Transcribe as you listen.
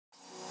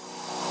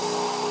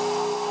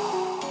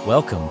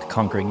Welcome to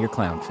Conquering Your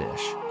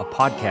Clownfish, a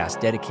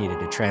podcast dedicated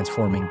to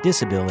transforming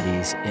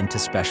disabilities into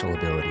special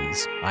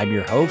abilities. I'm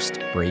your host,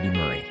 Brady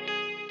Murray.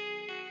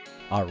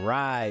 All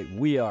right,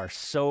 we are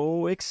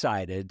so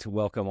excited to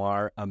welcome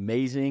our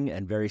amazing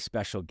and very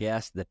special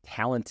guest, the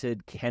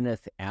talented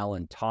Kenneth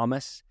Allen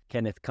Thomas.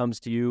 Kenneth comes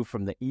to you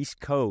from the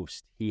East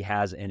Coast. He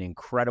has an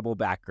incredible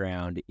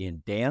background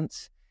in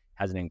dance,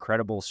 has an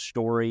incredible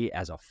story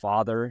as a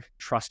father,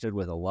 trusted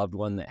with a loved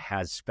one that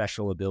has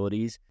special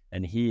abilities,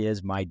 and he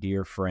is my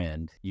dear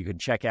friend. You can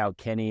check out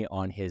Kenny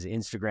on his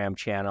Instagram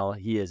channel.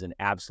 He is an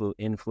absolute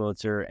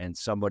influencer and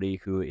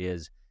somebody who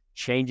is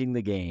changing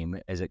the game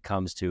as it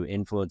comes to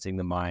influencing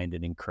the mind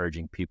and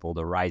encouraging people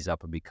to rise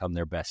up and become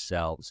their best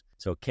selves.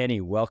 So Kenny,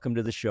 welcome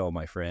to the show,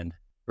 my friend.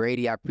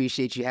 Brady, I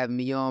appreciate you having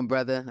me on,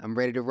 brother. I'm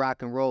ready to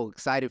rock and roll.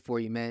 Excited for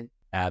you, man.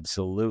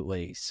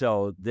 Absolutely.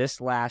 So this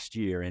last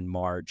year in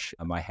March,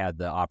 I had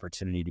the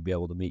opportunity to be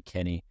able to meet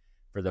Kenny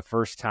for the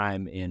first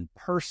time in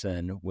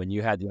person when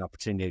you had the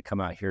opportunity to come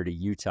out here to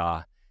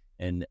Utah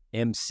and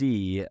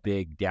MC a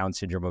big Down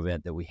syndrome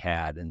event that we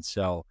had. And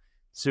so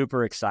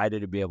super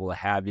excited to be able to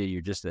have you.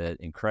 You're just an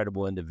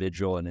incredible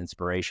individual and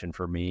inspiration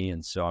for me.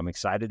 And so I'm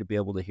excited to be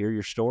able to hear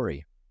your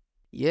story.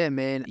 Yeah,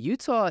 man.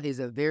 Utah is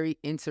a very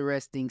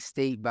interesting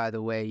state, by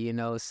the way,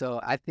 so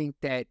I think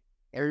that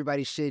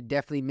everybody should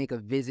definitely make a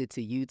visit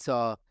to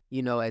Utah.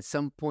 At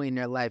some point in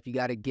their life, you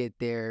got to get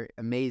there.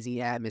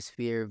 Amazing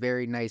atmosphere,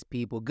 very nice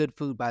people, good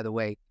food, by the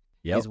way,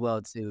 as well,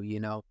 too.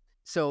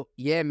 So,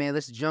 yeah, man,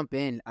 let's jump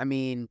in.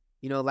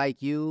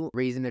 Like you,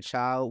 raising a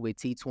child with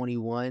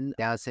T21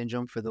 Down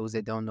syndrome, for those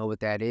that don't know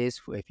what that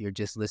is, if you're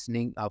just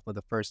listening for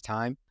the first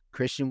time,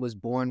 Christian was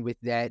born with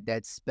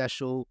that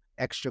special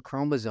extra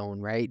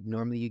chromosome, right?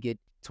 Normally you get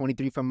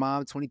 23 from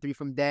mom, 23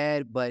 from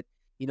dad, but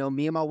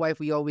me and my wife,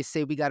 we always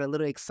say we got a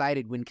little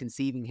excited when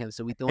conceiving him,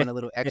 so we throw in a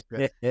little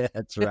extra.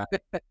 That's right.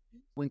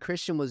 When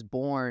Christian was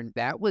born,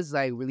 that was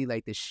really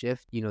the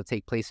shift,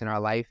 take place in our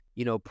life.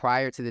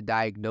 Prior to the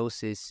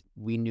diagnosis,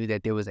 we knew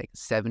that there was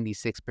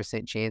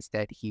 76% chance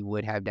that he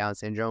would have Down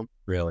syndrome.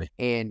 Really?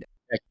 And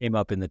that came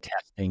up in the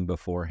testing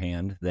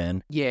beforehand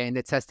then? Yeah, in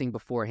the testing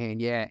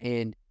beforehand, yeah.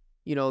 And,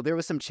 there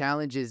was some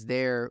challenges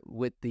there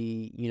with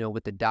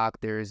the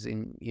doctors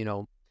and,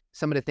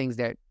 some of the things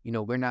that,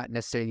 we're not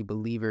necessarily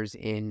believers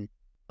in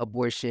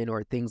abortion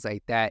or things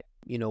like that.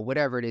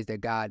 Whatever it is that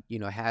God,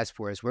 has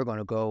for us, we're going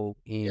to go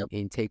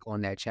and take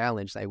on that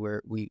challenge. Like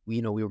we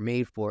were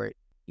made for it.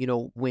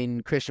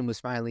 When Christian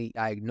was finally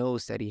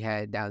diagnosed that he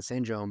had Down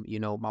syndrome,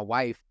 my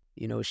wife,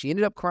 she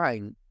ended up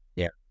crying.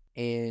 Yeah.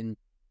 And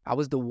I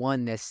was the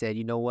one that said,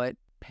 you know what?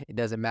 It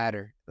doesn't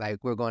matter.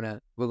 Like we're going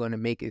to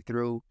make it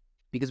through,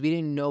 because we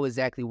didn't know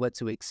exactly what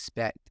to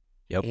expect.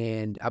 Yep.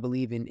 And I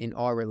believe in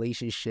all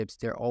relationships,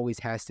 there always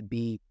has to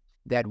be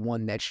that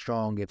one that's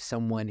strong. If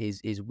someone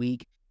is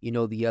weak,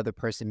 the other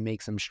person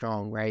makes them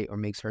strong, right? Or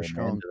makes her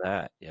strong. To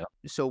that. Yep.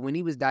 So when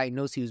he was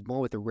diagnosed, he was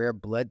born with a rare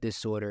blood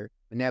disorder.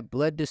 And that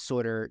blood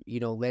disorder,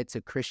 led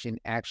to Christian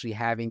actually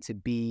having to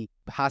be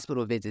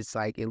hospital visits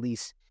like at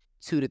least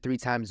 2 to 3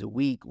 times a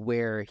week,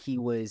 where he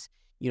was,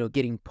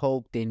 getting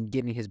poked and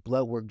getting his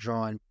blood work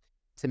drawn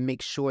to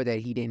make sure that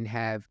he didn't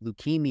have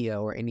leukemia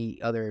or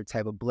any other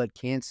type of blood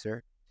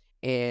cancer.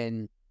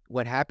 And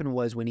what happened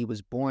was, when he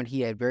was born, he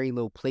had very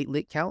low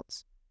platelet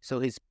counts. So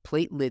his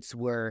platelets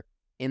were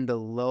in the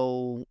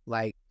low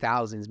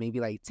thousands, maybe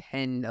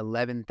 10,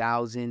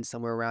 11,000,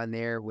 somewhere around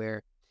there,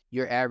 where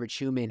your average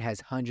human has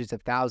hundreds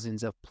of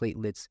thousands of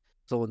platelets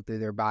flowing through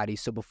their body.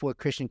 So before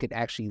Christian could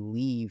actually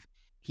leave,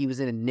 he was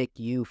in a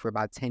NICU for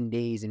about 10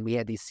 days, and we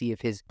had to see if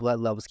his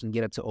blood levels can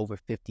get up to over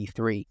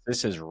 53.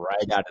 This is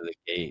right out of the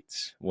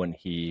gates when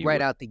he...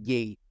 Right out the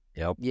gate.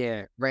 Yep.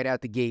 Yeah, right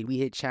out the gate. We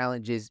hit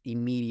challenges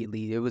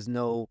immediately.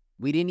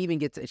 We didn't even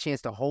get a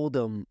chance to hold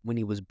him when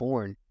he was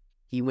born.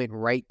 He went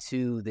right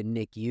to the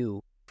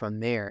NICU from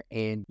there.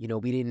 And,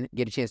 we didn't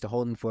get a chance to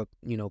hold him for,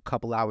 a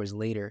couple hours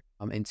later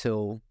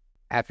until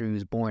after he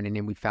was born. And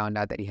then we found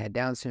out that he had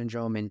Down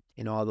syndrome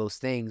and all those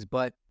things.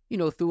 But,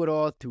 through it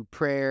all, through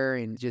prayer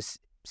and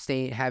just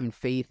having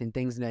faith and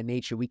things of that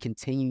nature, we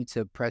continue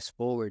to press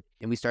forward,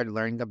 and we started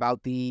learning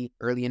about the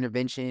early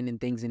intervention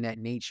and things in that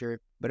nature.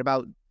 But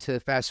to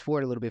fast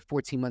forward a little bit,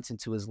 14 months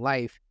into his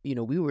life,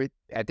 we were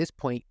at this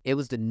point, it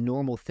was the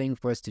normal thing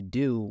for us to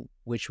do,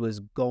 which was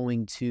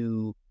going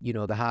to,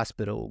 the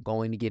hospital,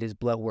 going to get his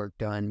blood work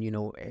done.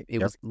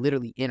 It was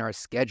literally in our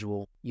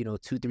schedule,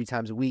 2-3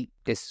 times a week.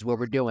 This is what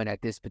we're doing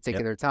at this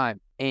particular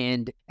time.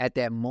 And at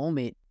that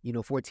moment,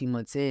 14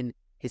 months in,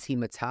 his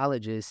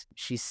hematologist,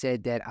 she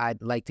said that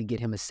I'd like to get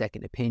him a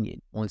second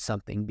opinion on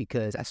something,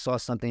 because I saw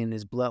something in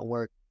his blood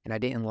work and I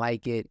didn't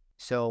like it.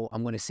 So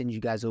I'm going to send you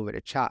guys over to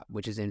CHOP,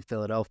 which is in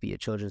Philadelphia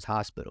Children's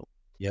Hospital.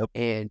 Yep.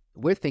 And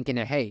we're thinking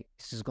that, hey,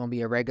 this is going to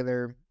be a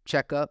regular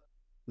checkup.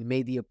 We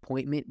made the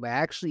appointment, but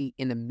actually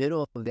in the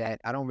middle of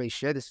that, I don't really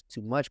share this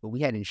too much, but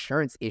we had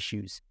insurance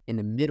issues in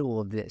the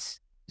middle of this.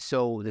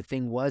 So the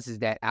thing is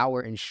that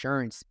our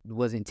insurance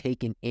wasn't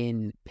taken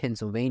in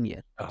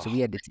Pennsylvania. So we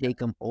had to take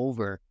them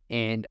over,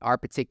 and our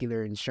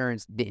particular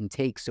insurance didn't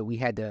take. So we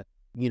had to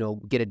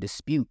get a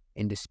dispute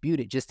and dispute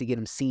it just to get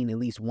him seen at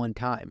least one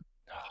time.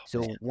 Oh, So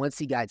man. once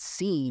he got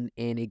seen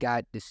and it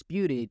got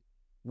disputed,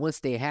 once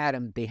they had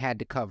him, they had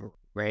to cover him,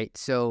 right?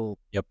 So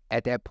Yep.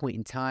 at that point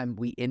in time,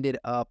 we ended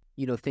up,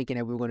 thinking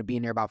that we were going to be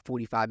in there about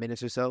 45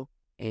 minutes or so.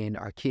 And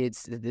our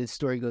kids, the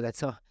story goes, I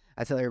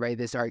tell everybody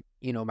this,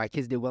 my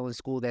kids did well in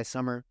school that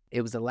summer.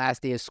 It was the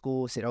last day of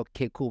school. Said,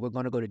 okay, cool. We're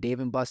going to go to Dave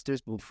 &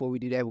 Buster's. But before we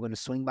do that, we're going to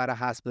swing by the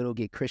hospital,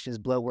 get Christian's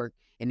blood work,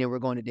 and then we're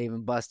going to Dave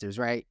 & Buster's,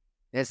 right?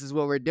 This is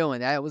what we're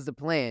doing. That was the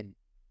plan.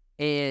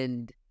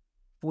 And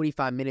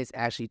 45 minutes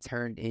actually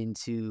turned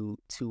into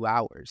 2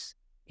 hours.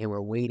 And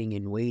we're waiting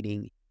and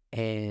waiting.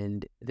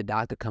 And the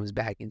doctor comes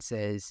back and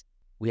says,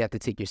 we have to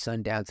take your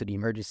son down to the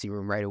emergency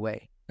room right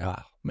away. Oh,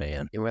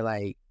 man. And we're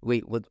like,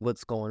 wait,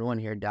 what's going on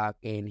here, doc?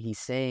 And he's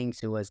saying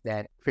to us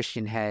that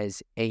Christian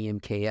has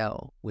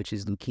AMKL, which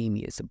is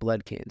leukemia. It's a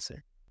blood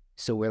cancer.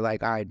 So we're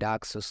like, all right,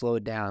 doc, so slow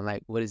it down.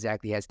 Like, what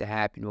exactly has to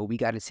happen? Well, we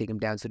got to take him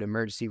down to the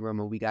emergency room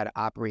and we got to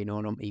operate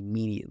on him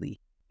immediately.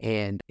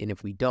 And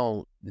if we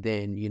don't,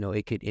 then,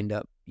 it could end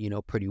up,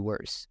 pretty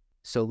worse.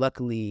 So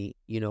luckily,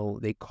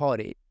 they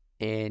caught it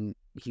and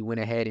he went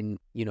ahead and,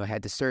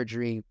 had the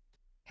surgery,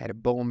 had a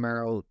bone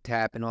marrow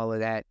tap and all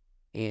of that.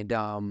 And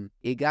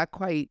it got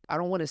quite, I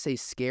don't want to say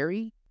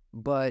scary,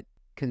 but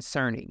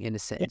concerning in a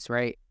sense,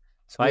 right?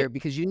 So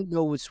Because you didn't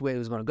know which way it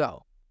was going to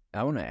go.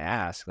 I want to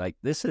ask, like,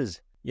 this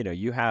is,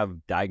 you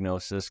have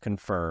diagnosis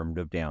confirmed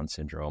of Down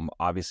syndrome.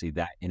 Obviously,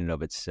 that in and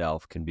of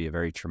itself can be a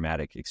very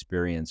traumatic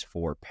experience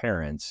for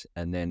parents.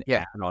 And then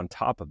add on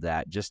top of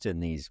that, just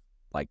in these,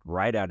 like,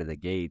 right out of the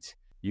gates,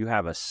 you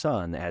have a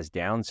son that has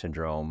Down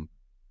syndrome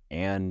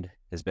and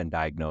has been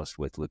diagnosed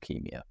with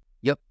leukemia.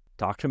 Yep.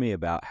 Talk to me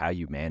about how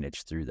you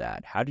managed through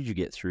that. How did you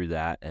get through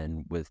that?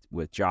 And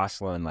with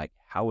Jocelyn, like,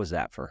 how was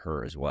that for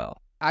her as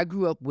well? I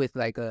grew up with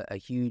like a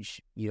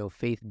huge,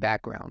 faith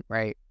background,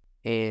 right?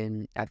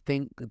 And I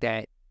think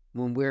that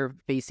when we're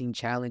facing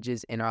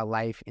challenges in our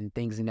life and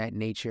things in that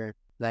nature,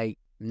 like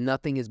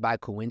nothing is by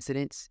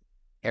coincidence.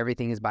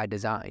 Everything is by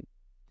design.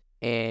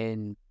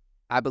 And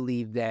I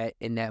believe that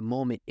in that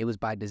moment, it was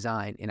by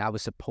design and I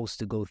was supposed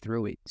to go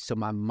through it. So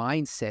my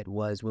mindset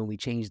was when we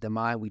changed the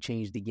mind, we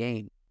changed the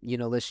game.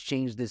 Let's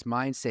change this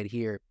mindset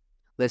here.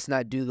 Let's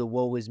not do the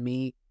woe is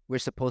me. We're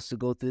supposed to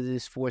go through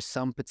this for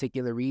some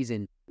particular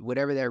reason.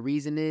 Whatever that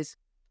reason is,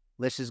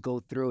 let's just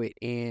go through it.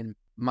 And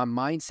my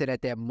mindset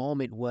at that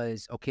moment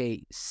was,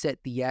 okay, set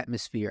the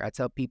atmosphere. I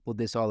tell people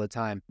this all the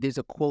time. There's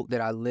a quote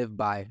that I live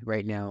by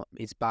right now.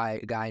 It's by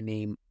a guy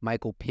named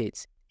Michael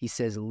Pitts. He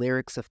says,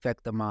 lyrics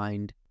affect the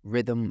mind,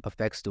 rhythm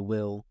affects the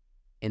will,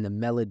 and the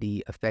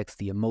melody affects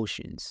the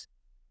emotions.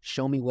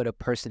 Show me what a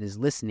person is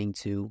listening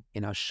to,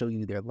 and I'll show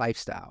you their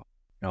lifestyle.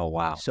 Oh,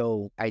 wow.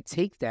 So I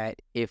take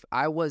that, if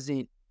I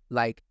wasn't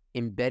like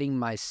embedding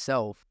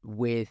myself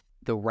with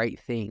the right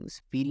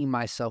things, feeding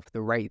myself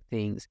the right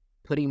things,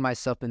 putting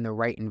myself in the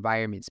right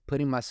environments,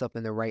 putting myself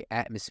in the right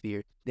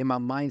atmosphere, then my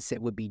mindset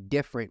would be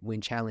different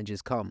when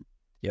challenges come.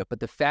 Yep. But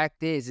the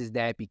fact is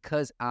that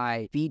because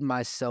I feed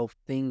myself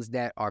things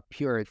that are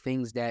pure,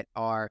 things that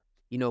are,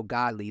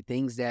 godly,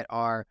 things that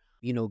are,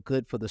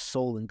 good for the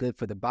soul and good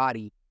for the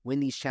body, when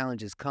these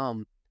challenges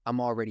come, I'm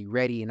already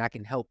ready and I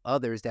can help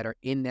others that are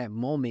in that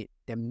moment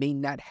that may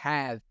not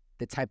have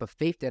the type of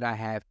faith that I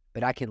have,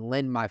 but I can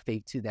lend my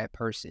faith to that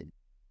person.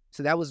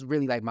 So that was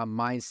really like my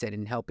mindset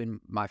in helping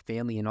my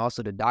family and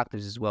also the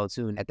doctors as well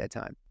too at that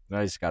time.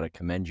 I just got to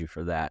commend you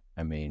for that.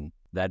 I mean,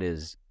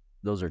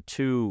 those are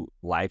 2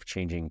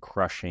 life-changing,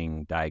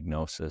 crushing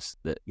diagnoses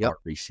that are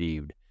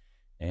received.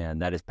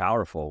 And that is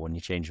powerful. When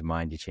you change your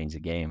mind, you change the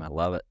game. I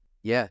love it.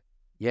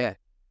 Yeah,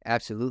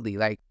 absolutely.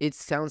 Like, it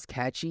sounds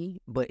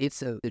catchy, but it's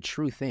the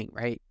true thing,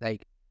 right?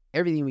 Like,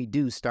 everything we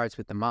do starts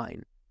with the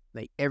mind,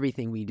 like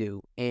everything we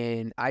do.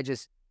 And I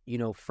just,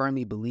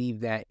 firmly believe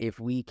that if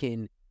we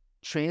can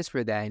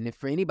transfer that, and if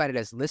for anybody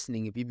that's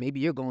listening, if maybe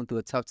you're going through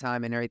a tough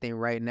time and everything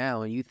right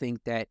now, and you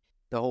think that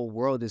the whole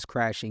world is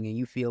crashing and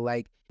you feel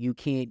like you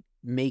can't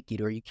make it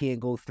or you can't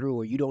go through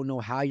or you don't know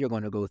how you're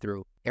going to go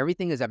through,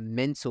 everything is a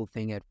mental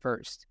thing at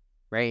first.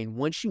 Right. And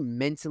once you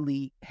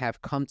mentally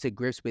have come to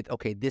grips with,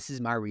 okay, this is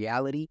my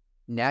reality,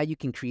 now you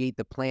can create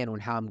the plan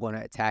on how I'm going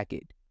to attack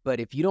it. But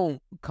if you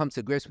don't come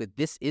to grips with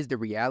this is the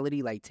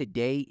reality, like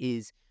today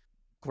is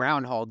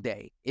Groundhog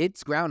Day.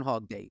 It's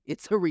Groundhog Day.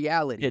 It's a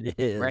reality. It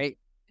is. Right.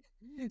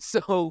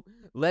 So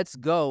let's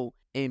go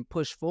and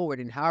push forward.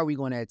 And how are we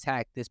going to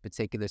attack this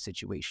particular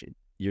situation?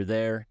 You're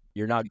there.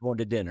 You're not going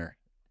to dinner.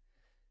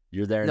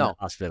 You're there in the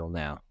hospital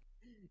now.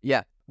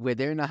 Yeah. We're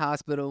there in the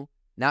hospital.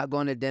 Not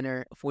going to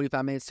dinner,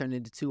 45 minutes turned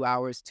into 2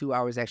 hours. 2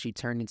 hours actually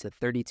turned into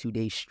 32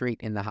 days straight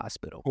in the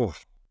hospital.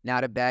 Oof.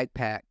 Not a bag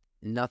packed,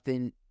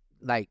 nothing.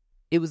 Like,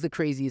 it was the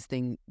craziest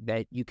thing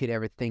that you could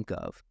ever think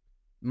of.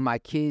 My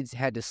kids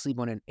had to sleep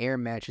on an air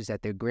mattress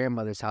at their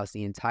grandmother's house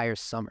the entire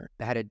summer.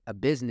 I had a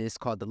business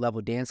called the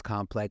Level Dance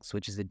Complex,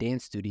 which is a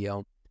dance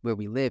studio where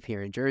we live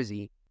here in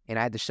Jersey. And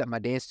I had to shut my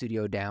dance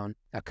studio down.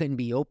 I couldn't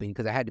be open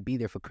because I had to be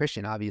there for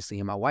Christian, obviously,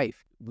 and my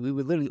wife. We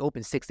were literally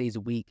open 6 days a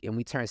week, and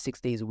we turned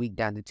 6 days a week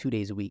down to 2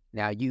 days a week.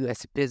 Now, you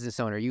as a business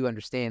owner, you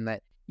understand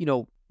that,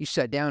 you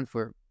shut down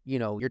for,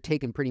 you're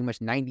taking pretty much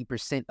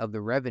 90% of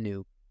the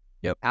revenue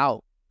Yep.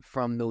 out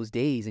from those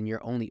days, and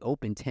you're only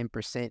open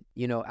 10%,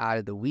 out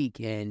of the week.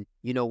 And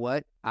you know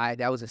what?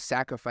 That was a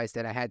sacrifice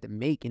that I had to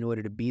make in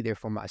order to be there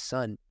for my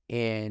son.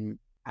 And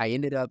I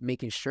ended up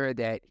making sure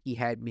that he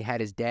had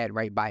his dad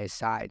right by his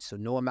side. So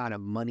no amount of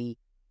money,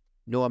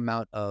 no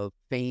amount of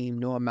fame,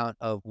 no amount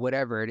of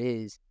whatever it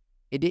is,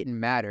 it didn't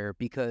matter,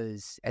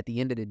 because at the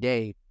end of the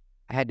day,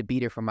 I had to be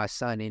there for my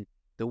son. And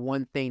the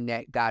one thing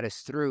that got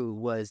us through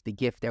was the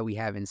gift that we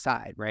have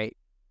inside, right?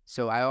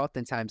 So I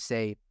oftentimes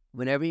say,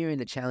 whenever you're in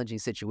a challenging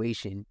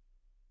situation,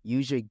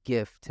 use your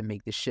gift to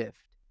make the shift.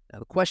 Now,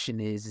 the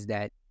question is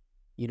that,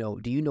 do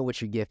you know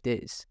what your gift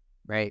is,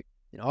 right?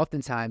 And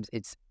oftentimes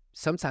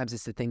sometimes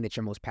it's the thing that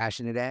you're most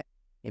passionate at,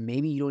 and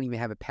maybe you don't even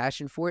have a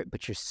passion for it,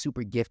 but you're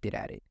super gifted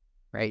at it,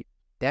 right?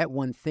 That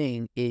one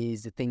thing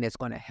is the thing that's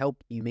going to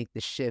help you make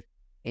the shift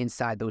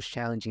inside those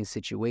challenging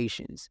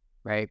situations,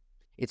 right?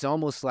 It's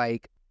almost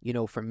like,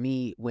 for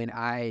me, when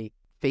I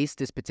faced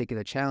this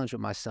particular challenge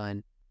with my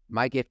son,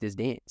 my gift is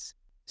dance.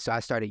 So I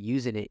started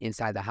using it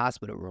inside the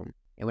hospital room.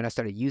 And when I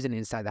started using it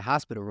inside the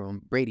hospital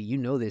room, Brady, you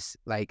know this,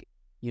 like,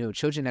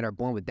 children that are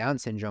born with Down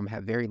syndrome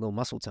have very low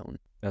muscle tone.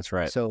 That's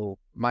right. So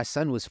my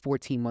son was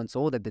 14 months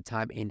old at the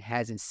time and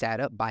hasn't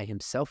sat up by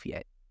himself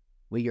yet,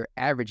 where your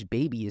average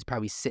baby is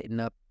probably sitting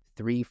up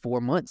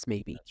 3-4 months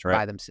maybe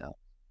by themselves,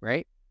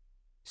 right?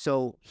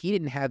 So he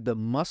didn't have the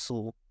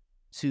muscle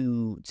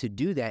to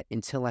do that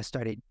until I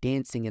started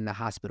dancing in the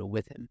hospital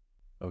with him.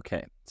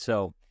 Okay.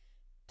 So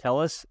tell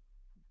us,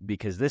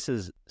 because this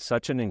is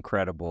such an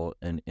incredible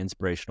and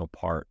inspirational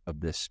part of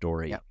this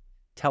story. Yep.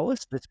 Tell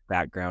us this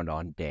background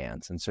on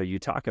dance. And so you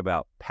talk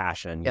about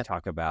passion, you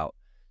talk about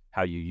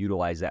how you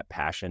utilize that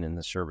passion in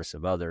the service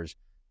of others.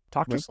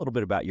 Talk to us a little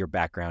bit about your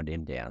background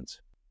in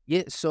dance.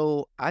 Yeah,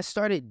 so I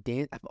started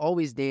dance. I've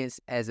always danced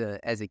as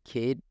a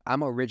kid.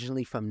 I'm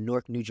originally from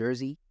Newark, New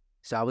Jersey,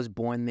 so I was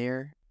born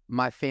there.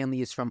 My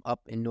family is from up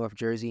in North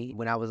Jersey.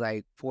 When I was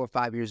like 4 or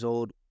 5 years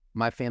old,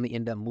 my family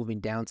ended up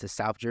moving down to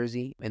South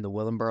Jersey in the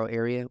Willingboro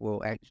area.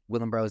 Well,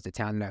 Willingboro is the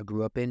town that I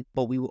grew up in,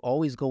 but we would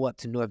always go up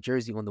to North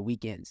Jersey on the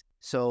weekends.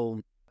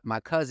 So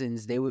my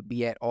cousins, they would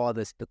be at all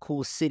the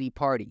cool city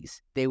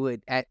parties. They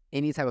would, at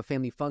any type of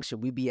family function,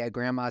 we'd be at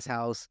grandma's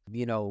house.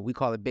 We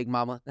call it Big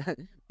Mama.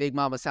 Big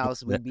Mama's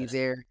house. We'd be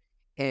there,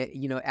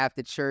 and,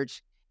 after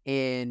church,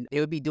 and they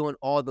would be doing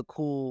all the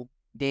cool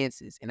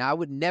dances. And I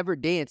would never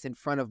dance in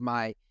front of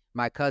my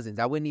cousins.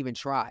 I wouldn't even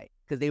try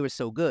because they were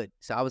so good.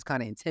 So I was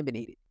kind of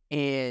intimidated.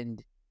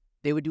 And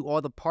they would do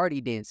all the party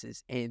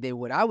dances. And then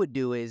what I would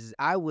do is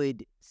I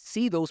would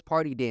see those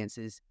party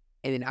dances,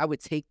 and then I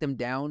would take them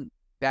down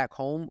back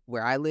home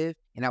where I live,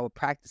 and I would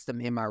practice them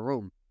in my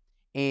room.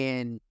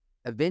 And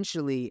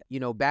eventually,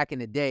 back in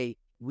the day,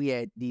 we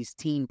had these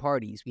teen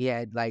parties. We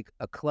had like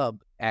a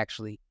club,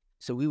 actually.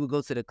 So we would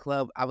go to the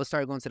club. I would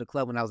start going to the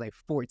club when I was like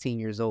 14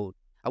 years old.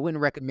 I wouldn't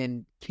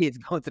recommend kids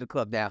going to the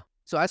club now.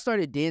 So I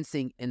started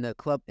dancing in the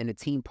club and the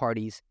teen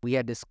parties. We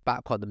had this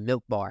spot called the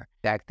Milk Bar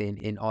back then,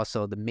 and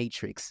also the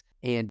Matrix.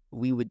 And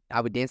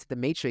I would dance at the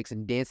Matrix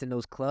and dance in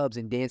those clubs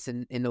and dance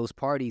in those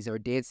parties, or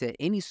dance at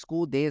any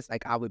school dance.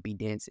 Like, I would be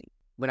dancing.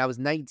 When I was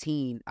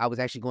 19, I was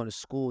actually going to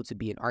school to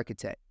be an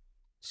architect.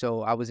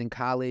 So I was in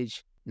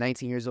college,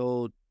 19 years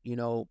old.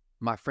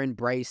 My friend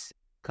Bryce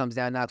comes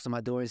down, knocks on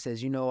my door and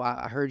says,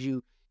 I heard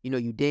you,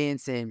 you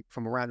dance, and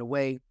from around the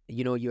way,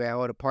 you're at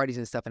all the parties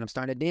and stuff, and I'm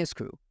starting a dance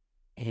crew.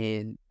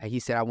 And he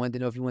said, I wanted to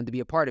know if you wanted to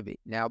be a part of it.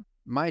 Now,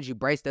 mind you,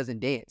 Bryce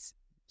doesn't dance.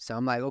 So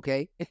I'm like,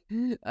 okay,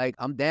 like,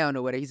 I'm down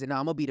or whatever. He said, no,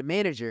 I'm going to be the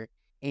manager,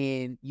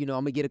 and, I'm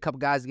going to get a couple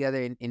guys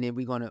together, and then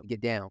we're going to get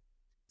down.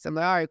 So I'm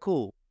like, all right,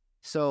 cool.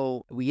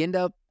 So we end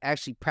up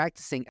actually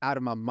practicing out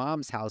of my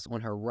mom's house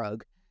on her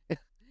rug.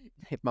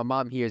 If my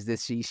mom hears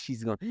this,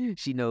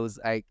 she knows,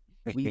 like,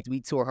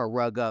 we tore her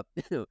rug up.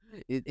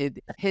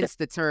 Hence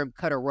the term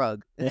cut a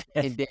rug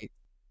in dance.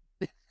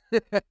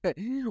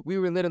 We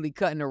were literally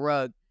cutting a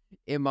rug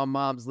in my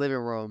mom's living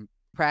room,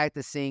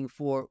 practicing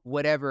for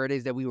whatever it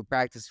is that we were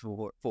practicing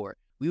for.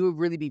 We would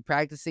really be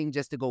practicing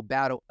just to go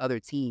battle other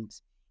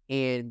teams.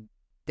 And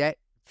that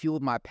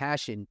fueled my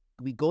passion.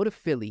 We go to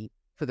Philly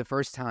for the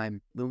first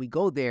time. When we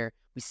go there,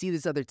 we see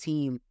this other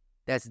team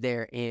that's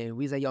there, and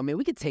we was like, yo, man,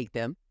 we could take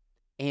them.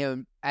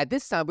 And at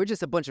this time, we're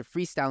just a bunch of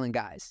freestyling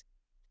guys.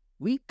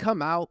 We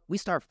come out, we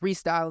start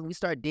freestyling, we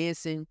start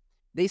dancing.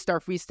 They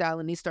start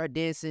freestyling, they start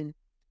dancing,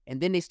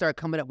 and then they start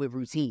coming up with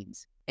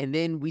routines. And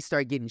then we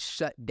start getting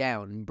shut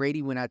down. And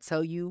Brady, when I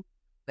tell you,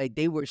 like,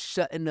 they were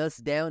shutting us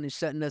down and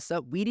shutting us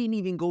up, we didn't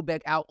even go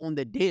back out on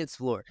the dance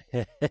floor.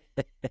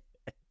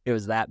 It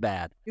was that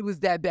bad. It was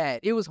that bad.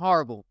 It was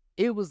horrible.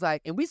 It was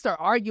like, and we start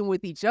arguing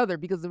with each other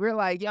because we're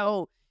like,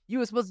 yo, you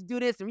were supposed to do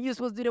this and you were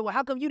supposed to do that. Well,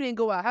 how come you didn't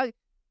go out?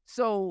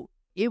 So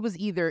it was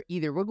either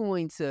we're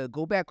going to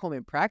go back home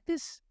and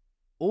practice,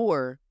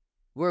 or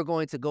we're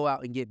going to go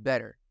out and get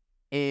better.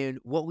 And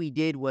what we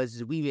did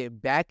was we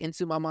went back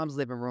into my mom's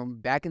living room,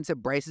 back into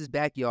Bryce's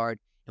backyard,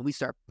 and we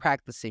start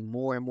practicing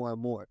more and more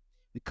and more.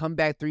 We come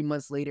back 3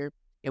 months later,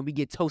 and we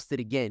get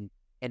toasted again.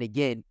 and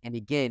again and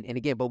again and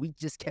again. But we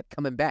just kept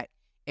coming back.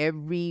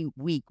 Every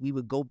week we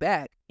would go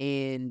back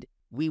and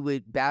we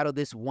would battle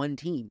this one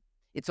team.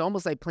 It's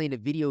almost like playing a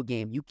video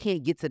game. You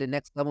can't get to the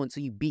next level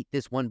until you beat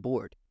this one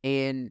board.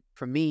 And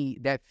for me,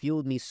 that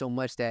fueled me so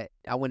much that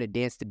I wanted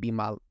dance to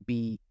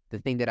be the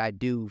thing that I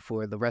do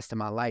for the rest of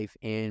my life.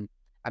 And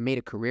I made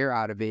a career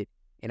out of it.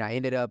 And I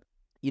ended up,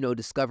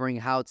 discovering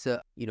how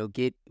to,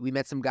 we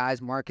met some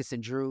guys, Marcus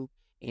and Drew,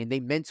 and they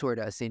mentored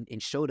us and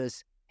showed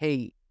us,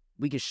 hey,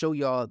 we can show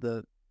y'all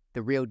the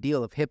real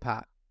deal of hip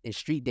hop and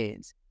street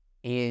dance.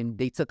 And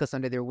they took us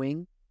under their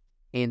wing.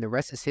 And the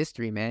rest is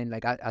history, man.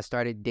 Like I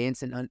started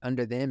dancing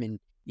under them and,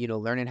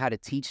 learning how to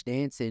teach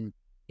dance, and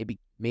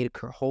made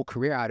a whole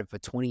career out of it for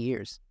 20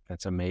 years.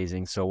 That's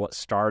amazing. So what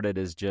started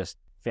as just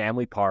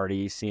family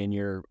parties, seeing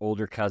your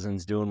older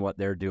cousins doing what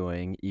they're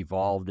doing,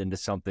 evolved into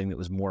something that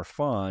was more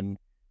fun,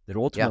 that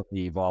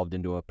ultimately evolved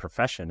into a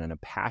profession and a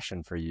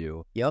passion for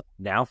you. Yep.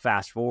 Now,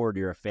 fast forward,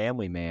 you're a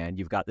family man.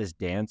 You've got this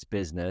dance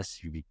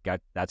business.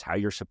 That's how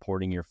you're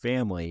supporting your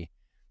family.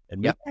 And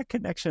make that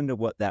connection to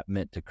what that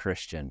meant to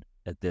Christian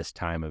at this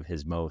time of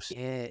his most.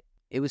 Yeah,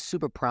 it was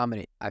super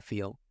prominent, I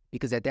feel,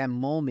 because at that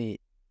moment,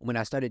 when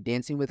I started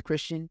dancing with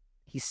Christian,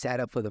 he sat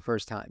up for the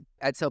first time.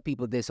 I tell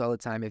people this all the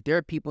time. If there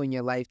are people in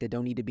your life that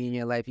don't need to be in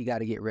your life, you got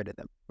to get rid of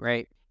them,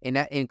 right? And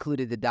that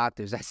included the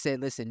doctors. I said,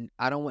 listen,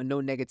 I don't want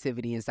no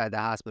negativity inside the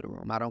hospital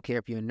room. I don't care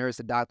if you're a nurse,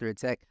 a doctor, a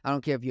tech. I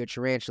don't care if you're a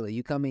tarantula.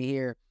 You come in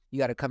here, you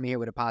got to come in here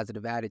with a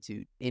positive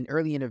attitude. In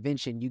early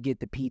intervention, you get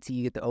the PT,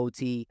 you get the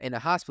OT. In the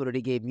hospital,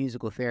 they gave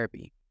musical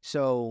therapy.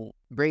 So,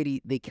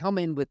 Brady, they come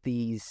in with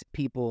these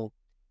people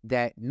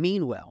that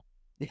mean well.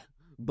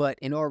 But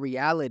in all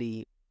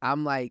reality,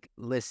 I'm like,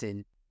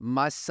 listen,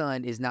 my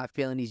son is not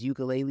feeling these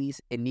ukuleles,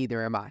 and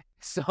neither am I.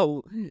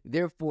 So,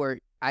 therefore,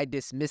 I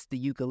dismissed the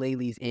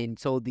ukuleles and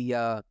told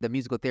the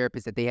musical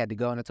therapist that they had to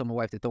go. And I told my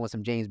wife to throw in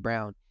some James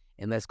Brown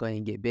and let's go ahead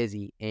and get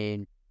busy.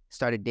 And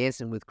started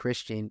dancing with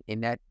Christian.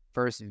 In that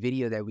first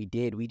video that we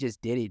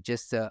just did it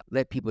just to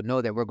let people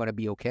know that we're going to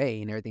be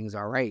okay and everything's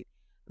all right.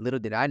 Little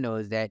did I know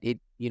is that it,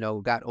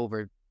 got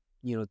over,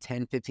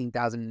 10,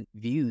 15,000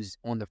 views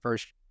on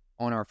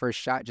our first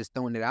shot, just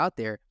throwing it out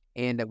there.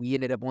 And that we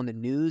ended up on the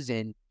news,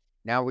 and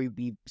now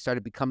we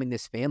started becoming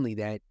this family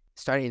that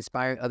started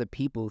inspiring other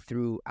people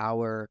through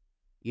our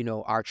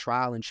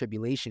trial and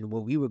tribulation,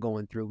 what we were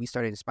going through. We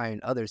started inspiring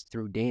others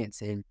through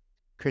dance, and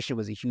Christian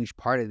was a huge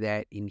part of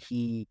that. And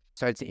he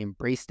started to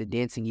embrace the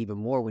dancing even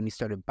more when he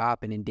started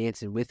bopping and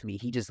dancing with me.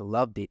 He just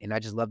loved it. And I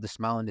just loved the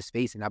smile on his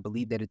face. And I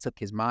believe that it took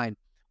his mind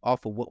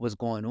off of what was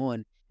going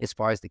on as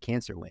far as the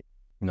cancer went.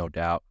 No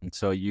doubt. And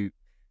so you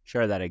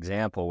share that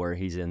example where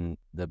he's in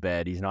the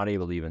bed, he's not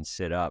able to even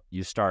sit up.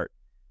 You start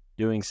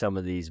doing some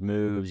of these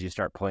moves, you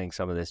start playing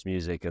some of this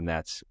music, and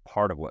that's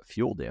part of what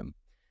fueled him.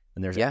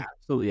 And there's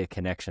absolutely a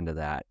connection to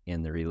that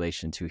in the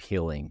relation to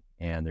healing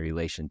and the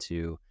relation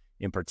to,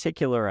 in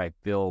particular, I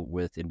feel,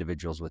 with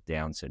individuals with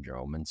Down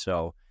syndrome. And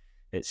so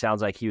it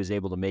sounds like he was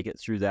able to make it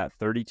through that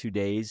 32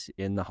 days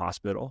in the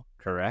hospital,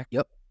 correct?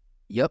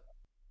 Yep.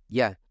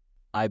 Yeah.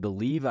 I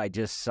believe I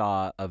just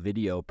saw a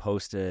video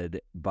posted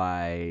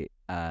by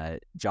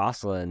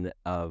Jocelyn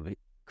of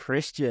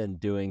Christian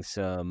doing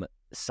some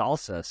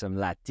salsa, some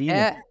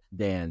Latina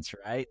dance,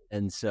 right?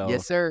 And so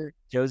yes, sir.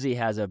 Josie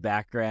has a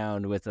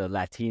background with a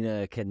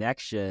Latina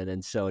connection.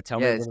 And so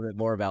tell me a little bit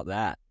more about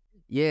that.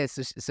 Yeah,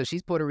 so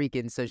she's Puerto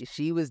Rican, so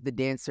she was the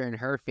dancer in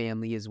her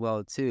family as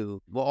well,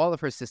 too. Well, all of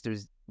her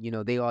sisters,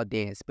 they all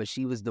dance, but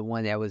she was the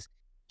one that was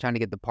trying to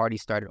get the party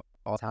started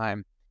all the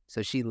time.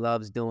 So she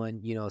loves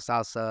doing,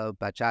 salsa,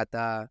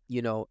 bachata,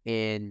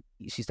 and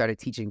she started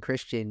teaching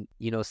Christian,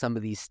 some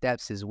of these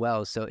steps as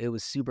well. So it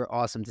was super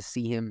awesome to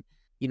see him,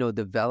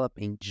 develop,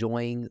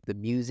 enjoying the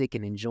music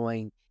and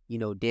enjoying,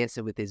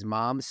 dancing with his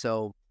mom.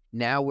 So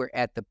now we're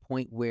at the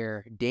point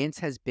where dance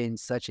has been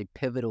such a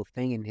pivotal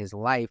thing in his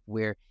life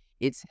where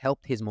it's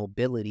helped his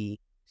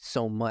mobility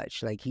so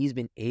much. Like he's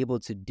been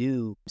able to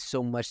do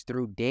so much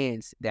through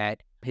dance that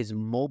his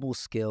mobile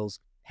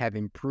skills have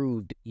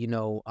improved,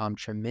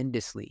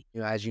 tremendously.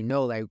 As you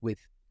know, like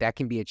with that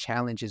can be a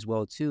challenge as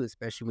well too,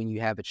 especially when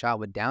you have a child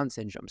with Down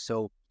syndrome.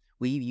 So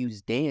we've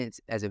used dance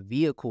as a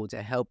vehicle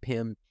to help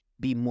him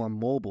be more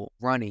mobile,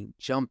 running,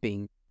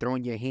 jumping,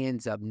 throwing your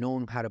hands up,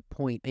 knowing how to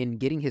point, and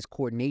getting his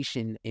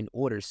coordination in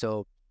order.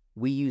 So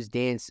we use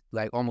dance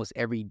like almost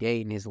every day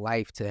in his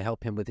life to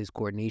help him with his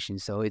coordination.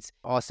 So it's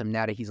awesome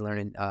now that he's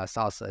learning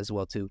salsa as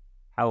well too.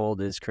 How old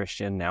is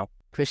Christian now?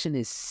 Christian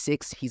is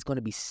 6. He's going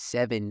to be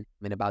 7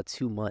 in about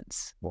 2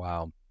 months.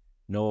 Wow.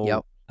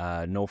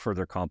 No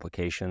further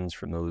complications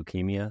from the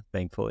leukemia,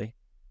 thankfully.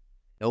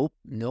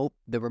 Nope.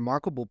 The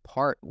remarkable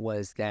part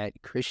was that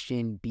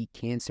Christian beat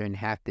cancer in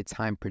half the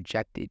time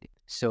projected.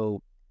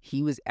 So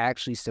he was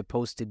actually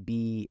supposed to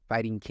be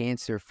fighting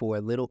cancer for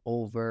a little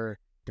over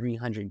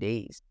 300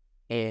 days.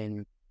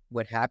 And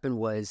what happened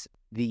was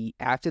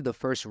after the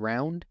first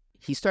round,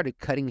 he started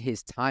cutting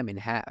his time in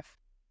half.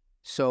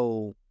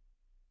 So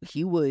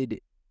we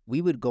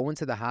would go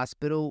into the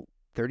hospital,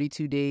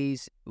 32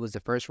 days was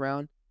the first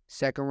round,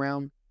 second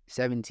round,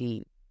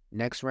 17.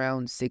 next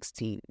round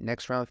 16,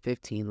 next round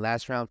 15,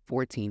 last round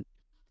 14.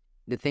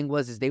 The thing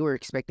was is they were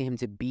expecting him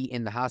to be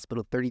in the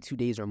hospital 32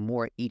 days or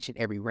more each and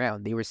every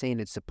round. They were saying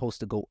it's supposed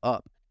to go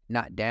up,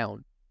 not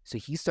down. So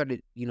he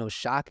started,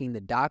 shocking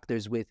the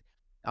doctors with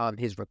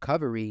his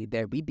recovery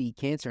that we beat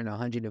cancer in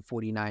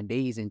 149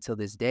 days. Until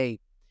this day,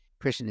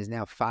 Christian is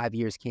now 5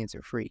 years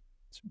cancer free.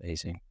 It's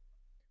amazing.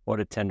 What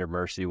a tender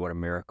mercy, what a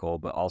miracle,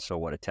 but also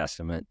what a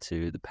testament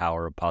to the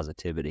power of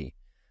positivity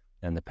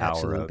and the power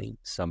Absolutely. of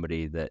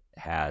somebody that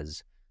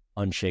has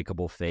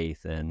unshakable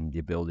faith and the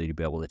ability to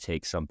be able to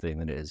take something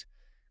that is,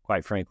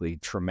 quite frankly,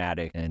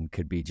 traumatic and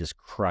could be just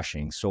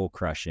crushing, soul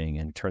crushing,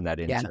 and turn that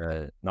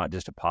into not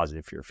just a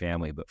positive for your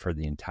family, but for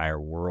the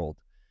entire world.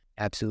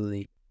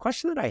 Absolutely.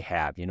 Question that I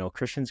have,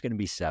 Christian's going to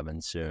be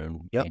 7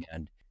 soon, Yep.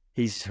 and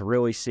he's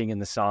really singing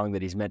the song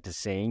that he's meant to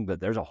sing, but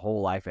there's a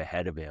whole life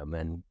ahead of him.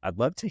 And I'd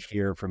love to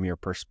hear from your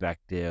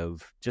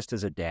perspective, just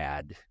as a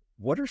dad,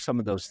 what are some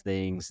of those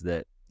things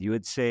that you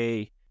would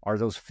say are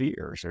those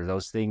fears or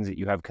those things that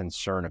you have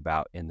concern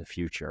about in the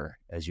future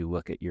as you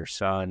look at your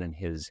son and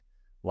his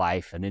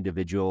life, an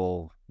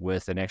individual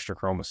with an extra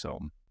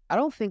chromosome? I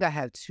don't think I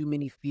have too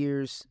many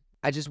fears.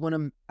 I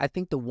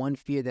think the one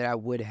fear that I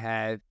would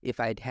have, if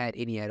I'd had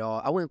any at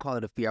all, I wouldn't call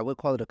it a fear, I would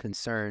call it a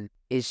concern,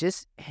 is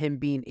just him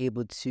being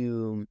able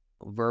to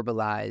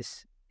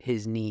verbalize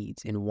his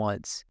needs and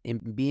wants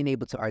and being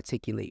able to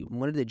articulate.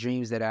 One of the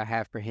dreams that I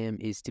have for him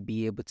is to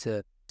be able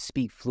to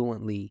speak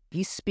fluently.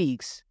 He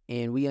speaks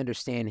and we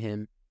understand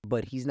him,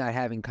 but he's not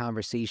having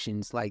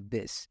conversations like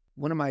this.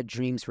 One of my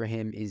dreams for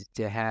him is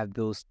to have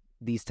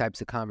these types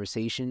of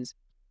conversations,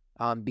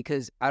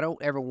 because I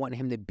don't ever want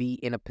him to be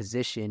in a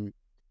position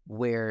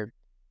where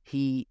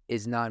he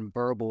is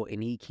nonverbal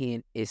and he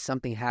can't, if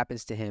something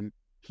happens to him,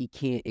 he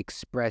can't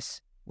express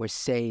or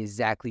say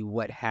exactly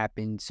what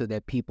happened so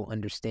that people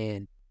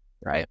understand.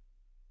 Right.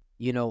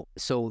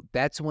 So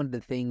that's one of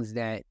the things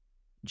that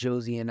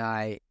Josie and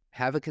I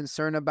have a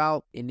concern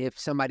about. And if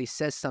somebody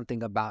says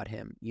something about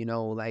him,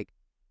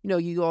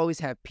 you always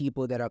have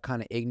people that are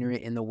kind of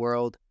ignorant in the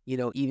world,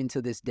 even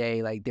to this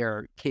day. Like there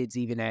are kids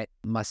even at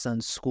my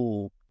son's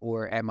school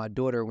or at my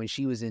daughter when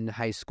she was in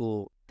high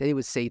school, they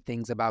would say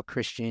things about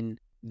Christian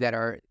that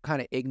are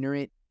kind of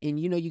ignorant. And,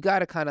 you got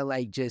to kind of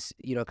like just,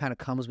 kind of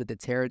comes with the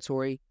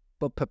territory,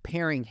 but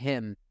preparing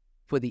him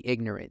for the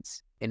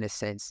ignorance in a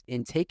sense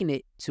and taking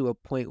it to a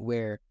point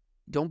where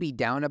don't be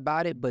down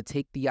about it, but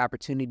take the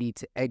opportunity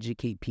to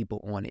educate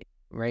people on it,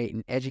 right?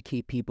 And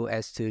educate people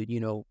as to,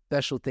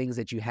 special things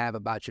that you have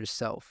about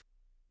yourself,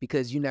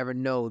 because you never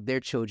know, their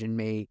children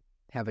may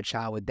have a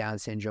child with Down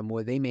syndrome,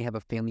 or they may have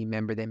a family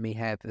member that may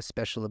have a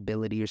special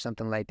ability or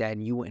something like that.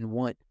 And you wouldn't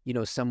want,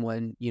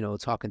 someone,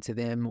 talking to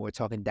them or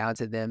talking down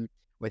to them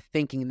or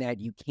thinking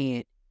that you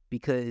can't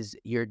because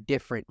you're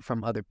different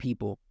from other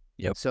people.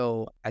 Yep.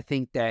 So I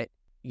think that,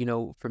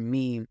 for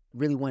me,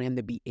 really want him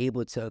to be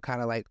able to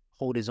kind of like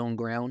hold his own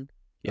ground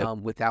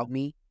without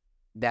me.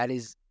 That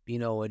is,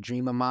 a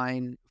dream of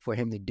mine for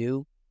him to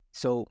do.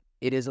 So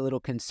it is a little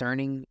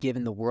concerning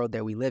given the world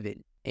that we live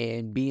in.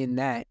 And being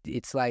that,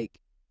 it's like,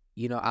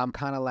 I'm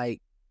kind of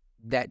like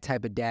that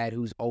type of dad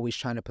who's always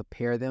trying to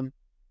prepare them,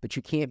 but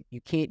you can't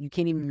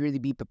even really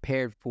be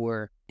prepared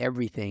for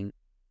everything,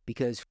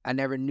 because I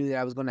never knew that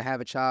I was going to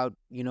have a child,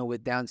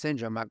 with Down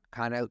syndrome. I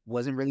kind of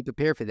wasn't really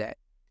prepared for that.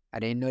 I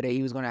didn't know that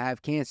he was going to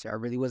have cancer. I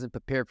really wasn't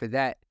prepared for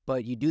that.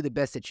 But you do the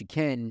best that you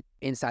can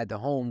inside the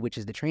home, which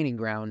is the training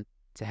ground,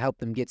 to help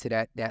them get to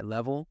that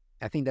level.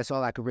 I think that's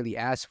all I could really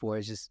ask for,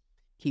 is just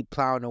keep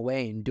plowing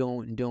away and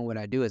doing what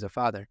I do as a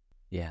father.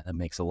 Yeah, that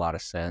makes a lot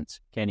of sense.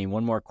 Kenny,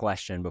 one more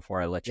question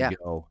before I let you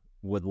go.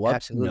 Would love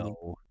Absolutely. to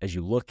know, as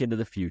you look into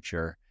the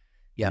future,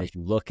 and as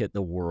you look at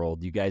the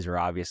world, you guys are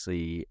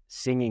obviously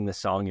singing the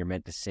song you're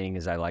meant to sing,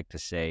 as I like to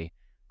say,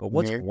 but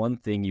what's one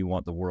thing you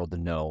want the world to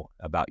know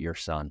about your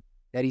son?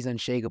 That he's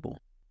unshakable,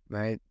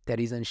 right? That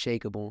he's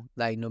unshakable.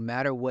 Like, no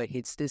matter what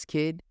hits this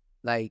kid,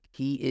 like,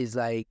 he is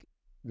like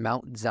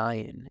Mount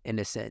Zion in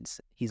a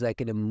sense. He's like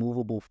an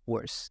immovable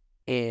force.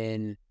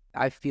 And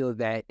I feel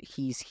that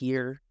he's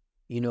here,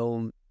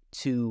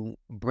 to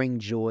bring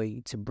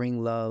joy, to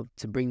bring love,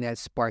 to bring that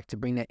spark, to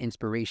bring that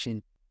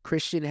inspiration.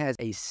 Christian has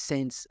a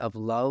sense of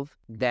love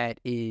that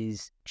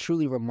is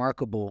truly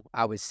remarkable,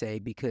 I would say,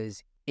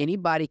 because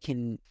anybody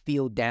can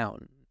feel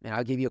down. And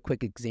I'll give you a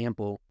quick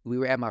example. We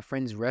were at my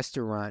friend's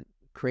restaurant,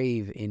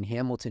 Crave, in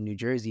Hamilton, New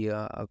Jersey,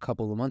 a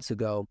couple of months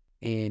ago.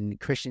 And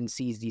Christian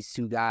sees these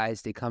two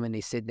guys. They come in, they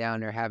sit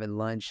down, they're having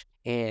lunch.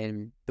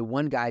 And the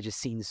one guy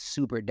just seems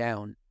super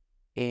down.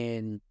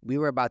 And we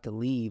were about to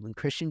leave, and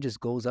Christian just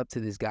goes up to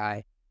this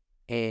guy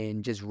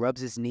and just rubs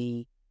his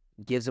knee,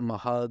 gives him a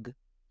hug.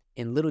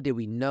 And little did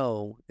we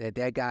know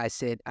that guy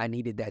said, I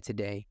needed that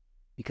today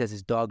because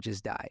his dog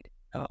just died.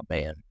 Oh,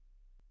 man.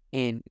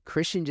 And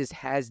Christian just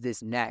has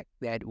this knack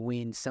that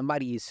when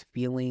somebody is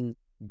feeling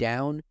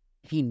down,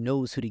 he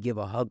knows who to give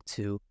a hug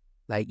to,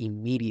 like,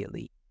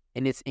 immediately.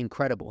 And it's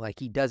incredible. Like,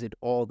 he does it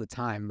all the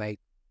time. Like,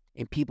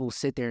 and people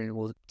sit there and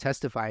will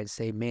testify and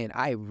say, man,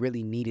 I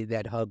really needed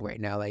that hug right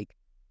now. Like,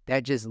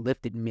 that just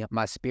lifted me up,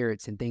 my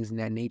spirits and things in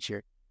that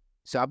nature.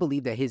 So I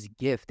believe that his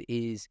gift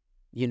is,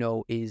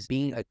 is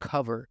being a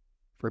cover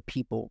for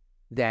people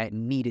that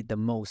need it the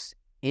most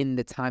in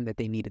the time that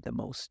they need it the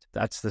most.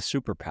 That's the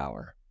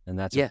superpower. And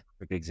that's a Yeah.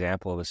 perfect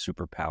example of a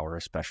superpower,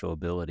 a special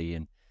ability.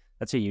 And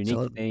that's a unique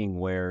Absolutely. thing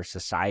where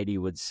society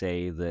would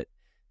say that,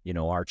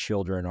 our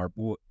children,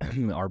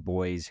 our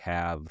boys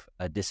have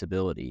a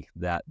disability,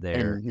 that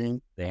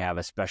And they have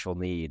a special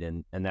need,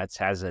 and that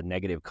has a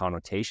negative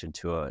connotation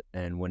to it.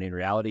 And when in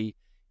reality,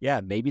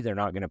 yeah, maybe they're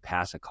not going to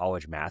pass a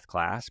college math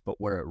class,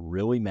 but where it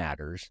really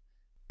matters,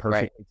 right.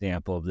 perfect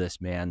example of this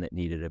man that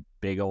needed a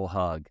big old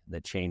hug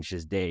that changed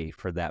his day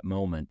for that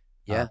moment.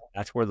 Yeah.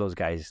 That's where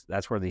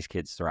these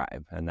kids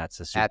thrive. And that's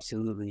the super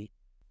Absolutely.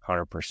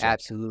 100%.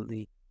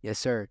 Absolutely. Yes,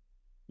 sir.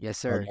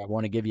 Yes, Well, sir. I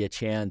want to give you a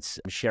chance.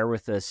 Share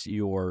with us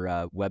your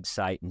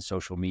website and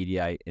social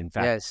media. In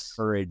fact, Yes.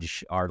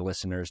 encourage our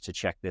listeners to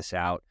check this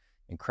out.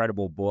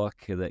 Incredible book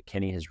that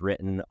Kenny has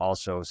written.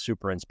 Also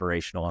super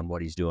inspirational on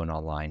what he's doing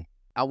online.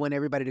 I want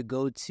everybody to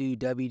go to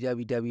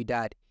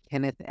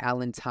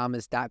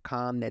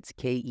www.kennethallonthomas.com. That's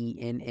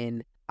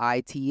KENNITH,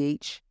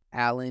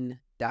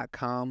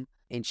 Allen.com,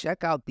 and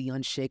check out The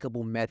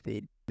Unshakable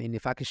Method. And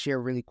if I could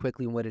share really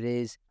quickly what it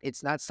is,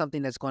 it's not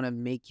something that's going to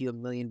make you $1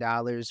 million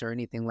or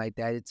anything like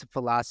that. It's a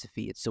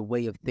philosophy. It's a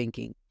way of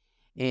thinking.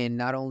 And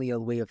not only a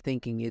way of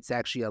thinking, it's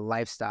actually a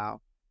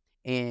lifestyle.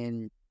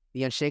 And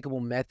The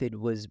Unshakable Method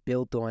was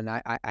built on,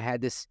 I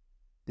had this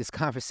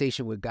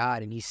conversation with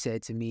God, and he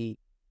said to me,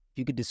 if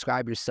you could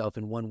describe yourself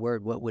in one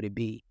word, what would it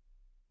be?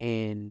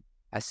 And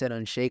I said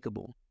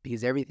unshakable,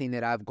 because everything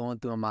that I've gone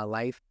through in my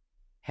life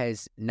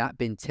has not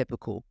been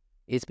typical.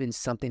 It's been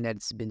something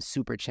that's been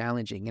super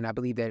challenging. And I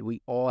believe that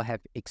we all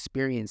have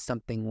experienced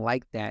something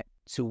like that,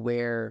 to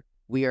where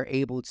we are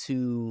able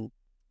to,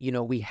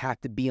 we have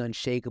to be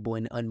unshakable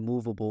and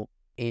unmovable.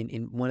 And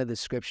in one of the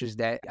scriptures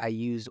that I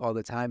use all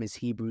the time is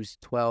Hebrews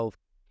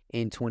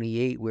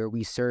 12:28, where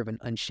we serve an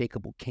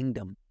unshakable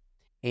kingdom.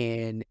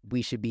 And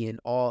we should be in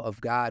awe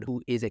of God,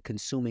 who is a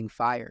consuming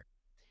fire.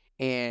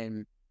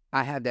 And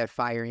I have that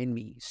fire in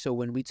me. So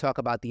when we talk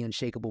about the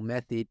unshakable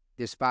method,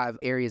 there's 5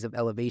 areas of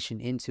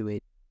elevation into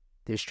it.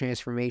 There's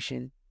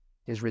transformation,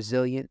 there's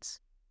resilience,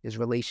 there's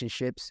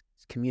relationships,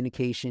 there's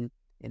communication,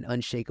 and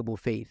unshakable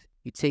faith.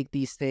 You take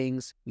these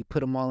things, we put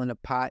them all in a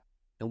pot,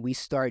 and we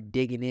start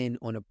digging in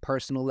on a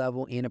personal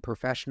level and a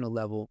professional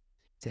level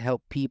to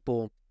help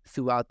people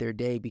throughout their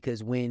day.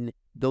 Because when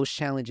those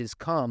challenges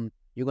come,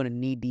 you're going to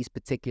need these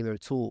particular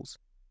tools.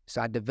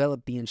 So I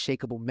developed the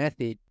Unshakable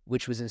Method,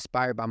 which was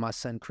inspired by my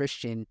son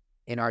Christian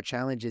and our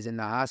challenges in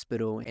the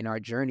hospital and our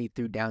journey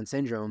through Down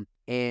syndrome.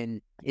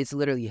 And it's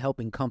literally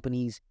helping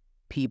companies,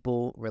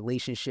 people,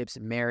 relationships,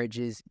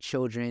 marriages,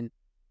 children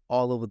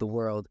all over the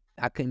world.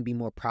 I couldn't be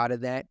more proud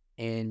of that.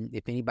 And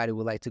if anybody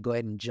would like to go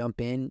ahead and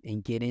jump in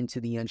and get into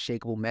the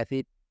Unshakable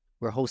Method,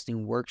 we're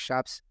hosting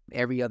workshops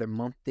every other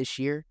month this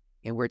year,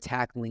 and we're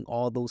tackling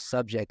all those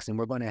subjects, and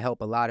we're going to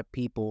help a lot of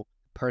people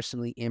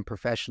personally and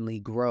professionally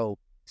grow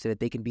so that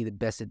they can be the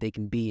best that they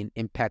can be and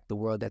impact the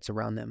world that's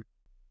around them.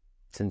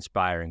 It's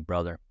inspiring,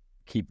 brother.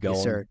 Keep going,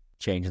 Yes, sir.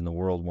 Changing the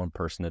world one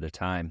person at a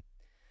time.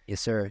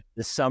 Yes, sir.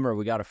 This summer,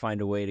 we got to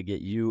find a way to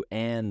get you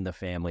and the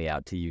family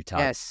out to Utah.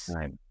 Yes.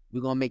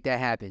 We're going to make that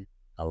happen.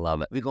 I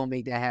love it. We're going to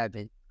make that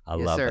happen. I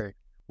yes, love sir. it.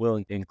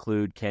 We'll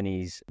include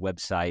Kenny's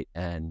website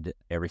and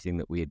everything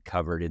that we had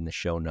covered in the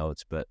show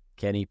notes. But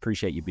Kenny,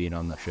 appreciate you being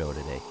on the show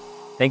today.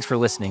 Thanks for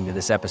listening to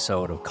this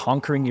episode of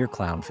Conquering Your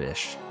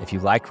Clownfish. If you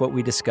liked what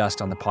we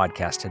discussed on the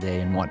podcast today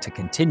and want to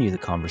continue the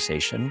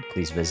conversation,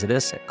 please visit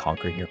us at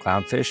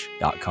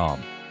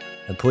conqueringyourclownfish.com.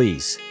 And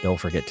please don't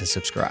forget to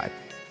subscribe.